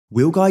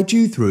We'll guide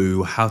you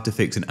through how to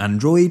fix an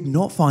Android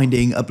not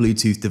finding a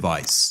Bluetooth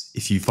device.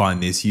 If you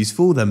find this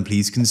useful, then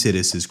please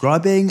consider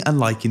subscribing and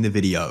liking the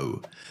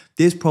video.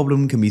 This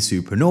problem can be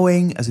super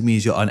annoying as it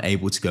means you're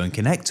unable to go and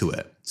connect to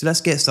it. So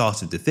let's get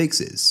started with the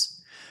fixes.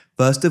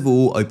 First of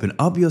all, open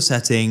up your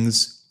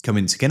settings, come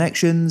into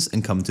connections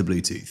and come to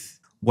Bluetooth.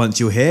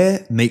 Once you're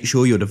here, make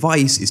sure your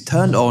device is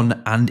turned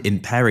on and in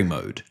pairing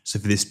mode. So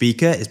for this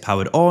speaker, it's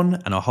powered on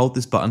and I'll hold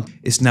this button.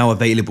 It's now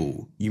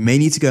available. You may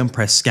need to go and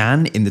press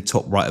scan in the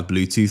top right of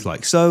Bluetooth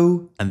like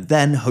so, and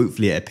then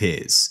hopefully it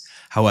appears.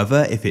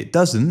 However, if it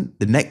doesn't,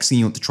 the next thing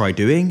you want to try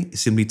doing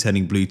is simply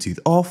turning Bluetooth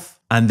off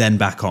and then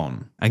back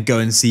on, and go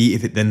and see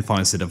if it then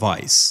finds the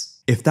device.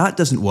 If that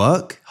doesn't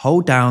work,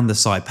 hold down the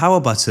side power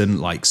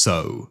button like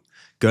so.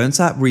 Go and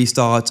tap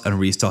restart and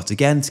restart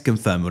again to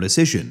confirm your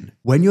decision.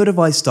 When your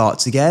device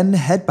starts again,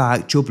 head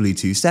back to your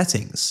Bluetooth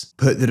settings.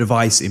 Put the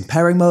device in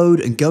pairing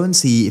mode and go and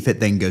see if it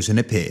then goes and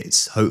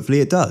appears.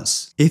 Hopefully it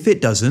does. If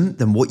it doesn't,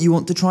 then what you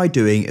want to try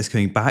doing is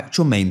coming back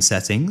to your main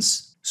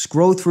settings,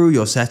 scroll through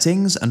your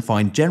settings and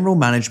find general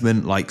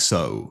management like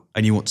so.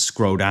 And you want to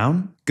scroll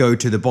down, go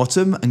to the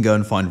bottom and go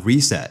and find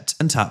reset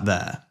and tap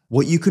there.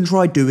 What you can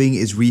try doing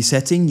is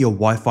resetting your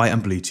Wi-Fi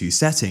and Bluetooth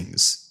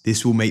settings.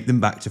 This will make them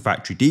back to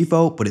factory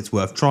default, but it's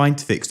worth trying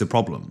to fix the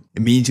problem.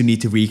 It means you need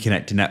to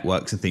reconnect to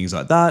networks and things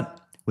like that.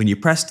 When you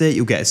pressed it,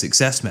 you'll get a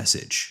success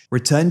message.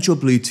 Return to your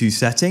Bluetooth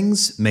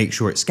settings, make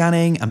sure it's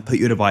scanning and put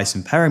your device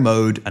in pairing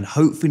mode, and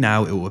hopefully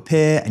now it will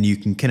appear and you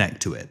can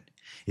connect to it.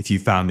 If you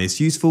found this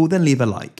useful, then leave a like.